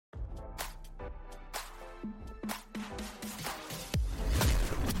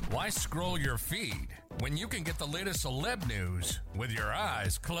Why scroll your feed when you can get the latest celeb news with your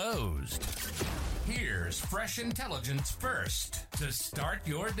eyes closed? Here's fresh intelligence first to start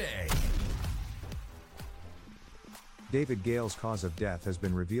your day. David Gail's cause of death has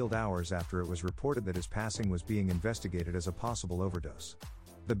been revealed hours after it was reported that his passing was being investigated as a possible overdose.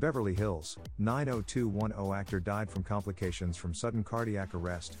 The Beverly Hills 90210 actor died from complications from sudden cardiac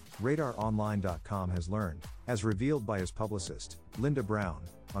arrest, RadarOnline.com has learned, as revealed by his publicist, Linda Brown,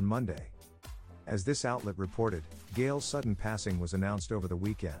 on Monday. As this outlet reported, Gail's sudden passing was announced over the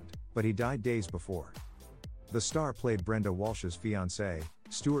weekend, but he died days before. The star played Brenda Walsh's fiancé,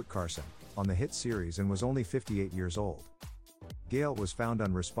 Stuart Carson, on the hit series and was only 58 years old. Gail was found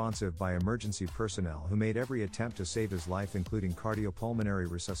unresponsive by emergency personnel who made every attempt to save his life, including cardiopulmonary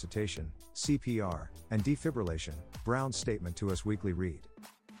resuscitation, CPR, and defibrillation, Brown's statement to Us Weekly read.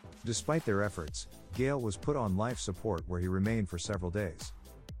 Despite their efforts, Gail was put on life support where he remained for several days.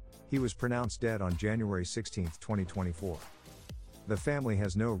 He was pronounced dead on January 16, 2024. The family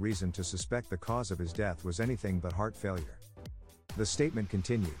has no reason to suspect the cause of his death was anything but heart failure. The statement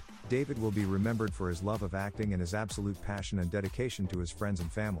continued, David will be remembered for his love of acting and his absolute passion and dedication to his friends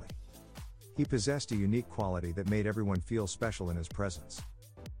and family. He possessed a unique quality that made everyone feel special in his presence.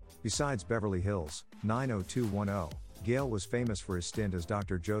 Besides Beverly Hills 90210, Gail was famous for his stint as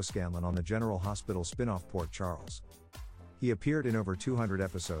Dr. Joe Scanlon on the General Hospital spin-off Port Charles. He appeared in over 200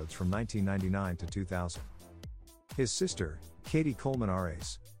 episodes from 1999 to 2000. His sister, Katie Coleman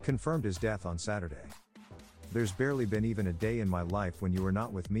Ares, confirmed his death on Saturday. There's barely been even a day in my life when you were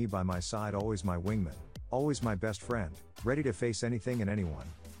not with me by my side, always my wingman, always my best friend, ready to face anything and anyone,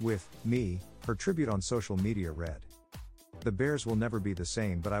 with me, her tribute on social media read. The Bears will never be the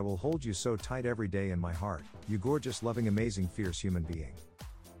same, but I will hold you so tight every day in my heart, you gorgeous, loving, amazing, fierce human being.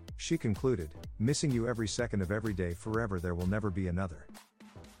 She concluded, missing you every second of every day forever, there will never be another.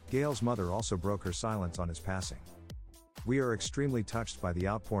 Gail's mother also broke her silence on his passing. We are extremely touched by the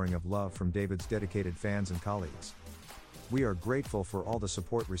outpouring of love from David's dedicated fans and colleagues. We are grateful for all the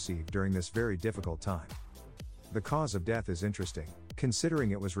support received during this very difficult time. The cause of death is interesting,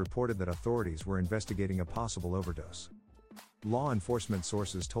 considering it was reported that authorities were investigating a possible overdose. Law enforcement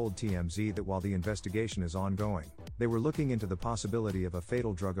sources told TMZ that while the investigation is ongoing, they were looking into the possibility of a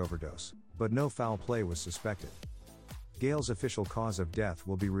fatal drug overdose, but no foul play was suspected. Gail's official cause of death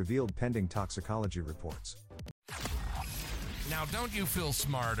will be revealed pending toxicology reports. Now don't you feel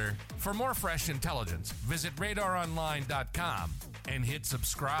smarter? For more fresh intelligence, visit RadarOnline.com and hit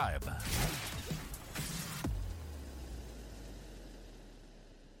subscribe.